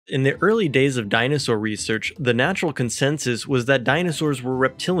In the early days of dinosaur research, the natural consensus was that dinosaurs were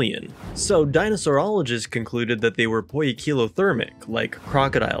reptilian. So dinosaurologists concluded that they were poikilothermic, like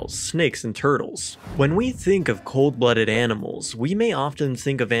crocodiles, snakes, and turtles. When we think of cold-blooded animals, we may often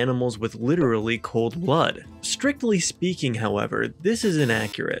think of animals with literally cold blood. Strictly speaking, however, this is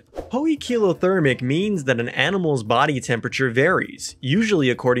inaccurate. Poikilothermic means that an animal's body temperature varies, usually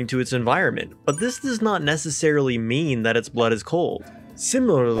according to its environment, but this does not necessarily mean that its blood is cold.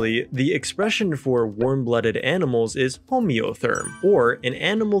 Similarly, the expression for warm-blooded animals is homeotherm, or an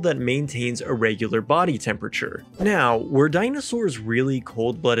animal that maintains a regular body temperature. Now, were dinosaurs really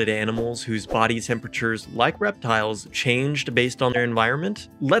cold-blooded animals whose body temperatures, like reptiles, changed based on their environment?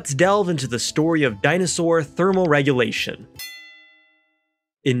 Let's delve into the story of dinosaur thermoregulation.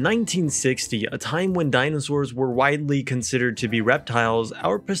 In 1960, a time when dinosaurs were widely considered to be reptiles,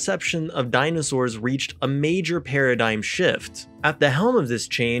 our perception of dinosaurs reached a major paradigm shift. At the helm of this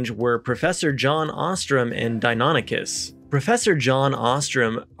change were Professor John Ostrom and Deinonychus. Professor John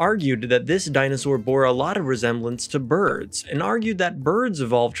Ostrom argued that this dinosaur bore a lot of resemblance to birds, and argued that birds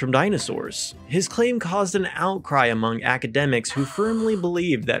evolved from dinosaurs. His claim caused an outcry among academics who firmly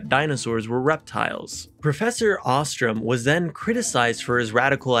believed that dinosaurs were reptiles. Professor Ostrom was then criticized for his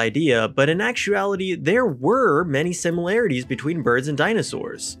radical idea, but in actuality, there were many similarities between birds and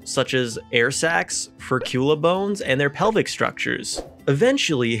dinosaurs, such as air sacs, furcula bones, and their pelvic structures.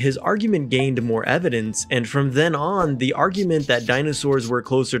 Eventually, his argument gained more evidence, and from then on, the argument that dinosaurs were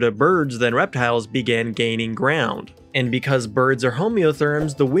closer to birds than reptiles began gaining ground. And because birds are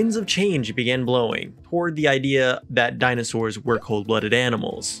homeotherms, the winds of change began blowing toward the idea that dinosaurs were cold-blooded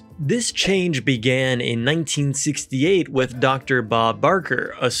animals. This change began in 1968 with Dr. Bob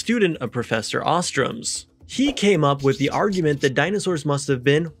Barker, a student of Professor Ostrom's. He came up with the argument that dinosaurs must have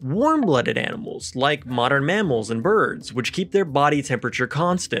been warm-blooded animals, like modern mammals and birds, which keep their body temperature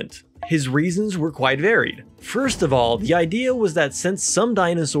constant. His reasons were quite varied. First of all, the idea was that since some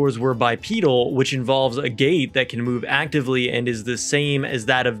dinosaurs were bipedal, which involves a gait that can move actively and is the same as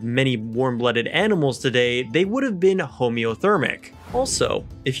that of many warm-blooded animals today, they would have been homeothermic. Also,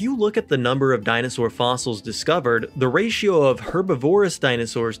 if you look at the number of dinosaur fossils discovered, the ratio of herbivorous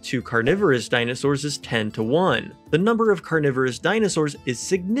dinosaurs to carnivorous dinosaurs is 10:1. The number of carnivorous dinosaurs is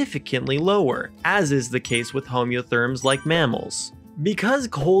significantly lower, as is the case with homeotherms like mammals. Because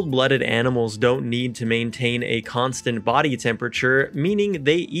cold-blooded animals don't need to maintain a constant body temperature, meaning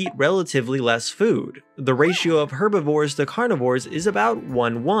they eat relatively less food, the ratio of herbivores to carnivores is about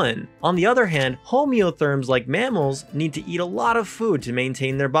 1:1. On the other hand, homeotherms like mammals need to eat a lot of food to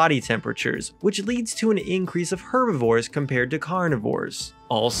maintain their body temperatures, which leads to an increase of herbivores compared to carnivores.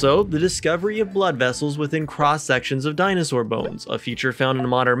 Also, the discovery of blood vessels within cross-sections of dinosaur bones, a feature found in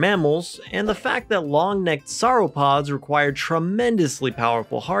modern mammals, and the fact that long-necked sauropods required tremendously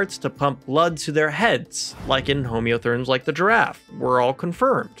powerful hearts to pump blood to their heads, like in homeotherms like the giraffe, were all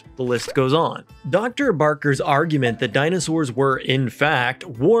confirmed. The list goes on. Dr. Barker's argument that dinosaurs were, in fact,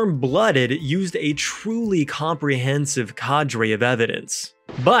 warm-blooded used a truly comprehensive cadre of evidence.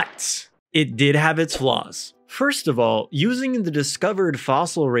 But it did have its flaws. First of all, using the discovered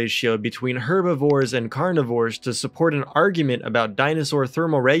fossil ratio between herbivores and carnivores to support an argument about dinosaur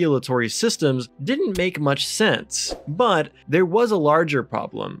thermoregulatory systems didn't make much sense. But there was a larger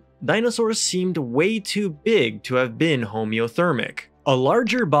problem. Dinosaurs seemed way too big to have been homeothermic. A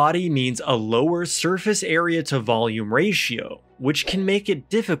larger body means a lower surface area to volume ratio, which can make it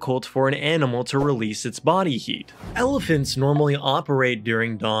difficult for an animal to release its body heat. Elephants normally operate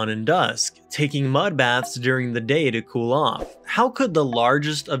during dawn and dusk, taking mud baths during the day to cool off. How could the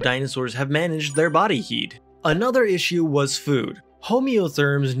largest of dinosaurs have managed their body heat? Another issue was food.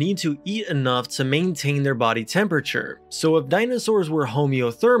 Homeotherms need to eat enough to maintain their body temperature, so if dinosaurs were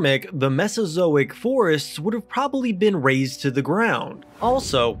homeothermic, the Mesozoic forests would have probably been razed to the ground.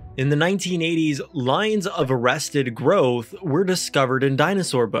 Also, in the 1980s, lines of arrested growth were discovered in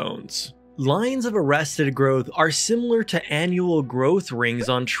dinosaur bones. Lines of arrested growth are similar to annual growth rings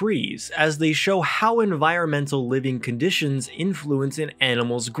on trees, as they show how environmental living conditions influence an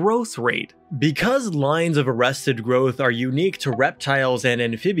animal's growth rate. Because lines of arrested growth are unique to reptiles and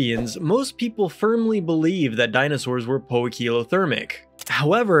amphibians, most people firmly believe that dinosaurs were poikilothermic.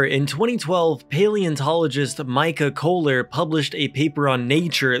 However, in 2012, paleontologist Micah Kohler published a paper on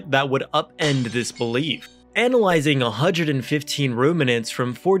Nature that would upend this belief. Analyzing 115 ruminants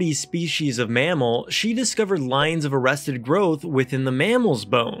from 40 species of mammal, she discovered lines of arrested growth within the mammal's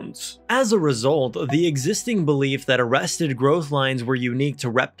bones. As a result, the existing belief that arrested growth lines were unique to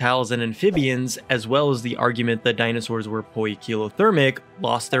reptiles and amphibians, as well as the argument that dinosaurs were poikilothermic,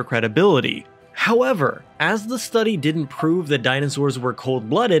 lost their credibility. However, as the study didn't prove that dinosaurs were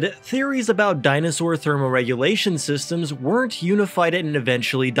cold-blooded, theories about dinosaur thermoregulation systems weren't unified and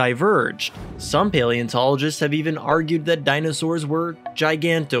eventually diverged. Some paleontologists have even argued that dinosaurs were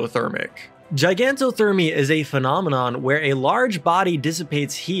gigantothermic. Gigantothermy is a phenomenon where a large body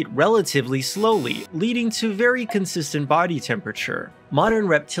dissipates heat relatively slowly, leading to very consistent body temperature. Modern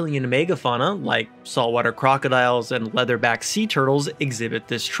reptilian megafauna, like saltwater crocodiles and leatherback sea turtles, exhibit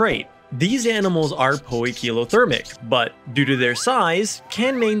this trait. These animals are poikilothermic, but due to their size,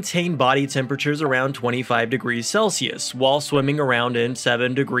 can maintain body temperatures around 25 degrees Celsius while swimming around in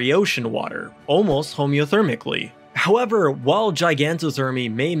 7-degree ocean water, almost homeothermically. However, while gigantothermy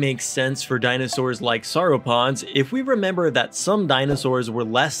may make sense for dinosaurs like sauropods, if we remember that some dinosaurs were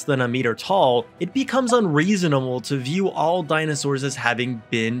less than a meter tall, it becomes unreasonable to view all dinosaurs as having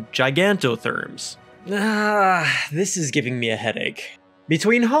been gigantotherms. This is giving me a headache.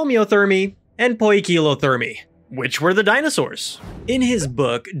 Between homeothermy and poikilothermy, which were the dinosaurs? In his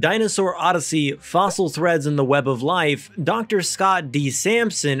book, Dinosaur Odyssey: Fossil Threads in the Web of Life, Dr. Scott D.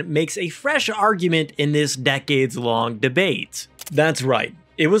 Sampson makes a fresh argument in this decades-long debate. That's right,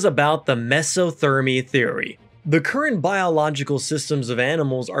 it was about the mesothermy theory. The current biological systems of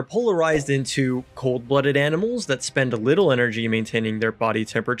animals are polarized into cold-blooded animals that spend little energy maintaining their body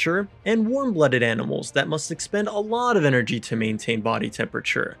temperature, and warm-blooded animals that must expend a lot of energy to maintain body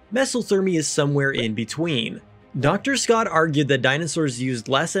temperature. Mesothermy is somewhere in between. Dr. Scott argued that dinosaurs used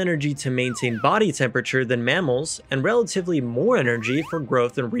less energy to maintain body temperature than mammals, and relatively more energy for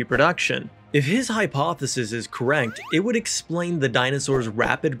growth and reproduction. If his hypothesis is correct, it would explain the dinosaurs'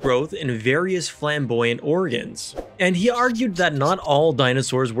 rapid growth in various flamboyant organs. And he argued that not all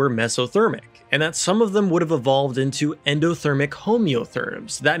dinosaurs were mesothermic, and that some of them would have evolved into endothermic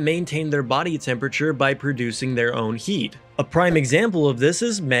homeotherms that maintain their body temperature by producing their own heat. A prime example of this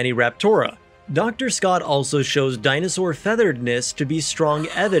is Maniraptora. Dr. Scott also shows dinosaur featheredness to be strong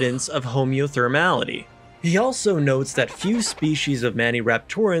evidence of homeothermality. He also notes that few species of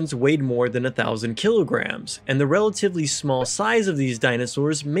Maniraptorans weighed more than 1,000 kilograms, and the relatively small size of these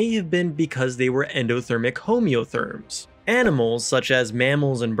dinosaurs may have been because they were endothermic homeotherms. Animals, such as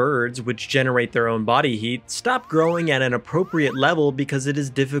mammals and birds, which generate their own body heat, stop growing at an appropriate level because it is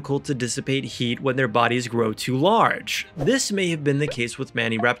difficult to dissipate heat when their bodies grow too large. This may have been the case with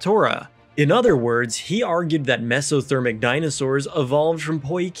Maniraptora. In other words, he argued that mesothermic dinosaurs evolved from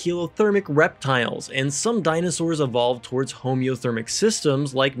poikilothermic reptiles, and some dinosaurs evolved towards homeothermic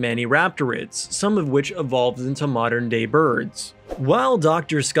systems like Maniraptorids, some of which evolved into modern-day birds. While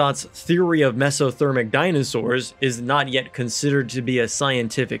Dr. Scott's theory of mesothermic dinosaurs is not yet considered to be a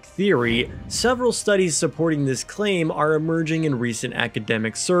scientific theory, several studies supporting this claim are emerging in recent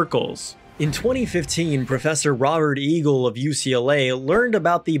academic circles. In 2015, Professor Robert Eagle of UCLA learned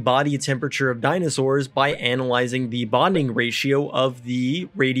about the body temperature of dinosaurs by analyzing the bonding ratio of the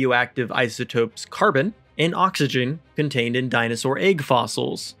radioactive isotopes carbon and oxygen contained in dinosaur egg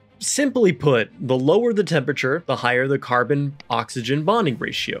fossils. Simply put, the lower the temperature, the higher the carbon-oxygen bonding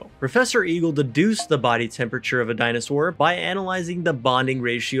ratio. Professor Eagle deduced the body temperature of a dinosaur by analyzing the bonding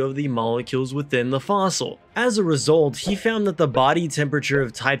ratio of the molecules within the fossil. As a result, he found that the body temperature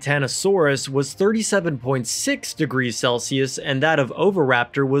of Titanosaurus was 37.6 degrees Celsius and that of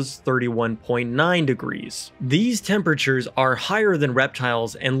Oviraptor was 31.9 degrees. These temperatures are higher than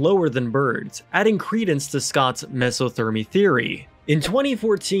reptiles and lower than birds, adding credence to Scott's mesothermy theory. In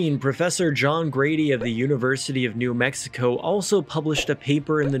 2014, Professor John Grady of the University of New Mexico also published a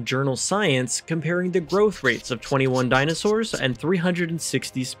paper in the journal Science comparing the growth rates of 21 dinosaurs and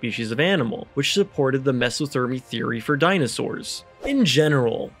 360 species of animal, which supported the mesothermy theory for dinosaurs. In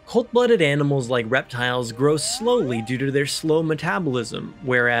general, cold-blooded animals like reptiles grow slowly due to their slow metabolism,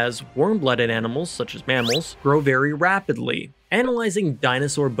 whereas warm-blooded animals, such as mammals, grow very rapidly. Analyzing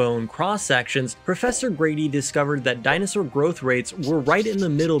dinosaur bone cross-sections, Professor Grady discovered that dinosaur growth rates were right in the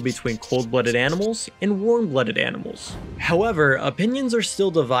middle between cold-blooded animals and warm-blooded animals. However, opinions are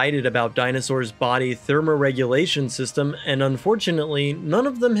still divided about dinosaurs' body thermoregulation system, and unfortunately, none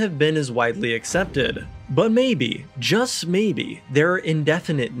of them have been as widely accepted. But maybe, just maybe, their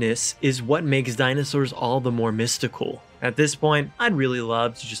indefiniteness is what makes dinosaurs all the more mystical. At this point, I'd really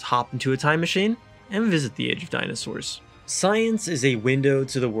love to just hop into a time machine and visit the age of dinosaurs. Science is a window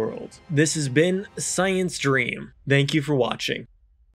to the world. This has been Science Dream. Thank you for watching.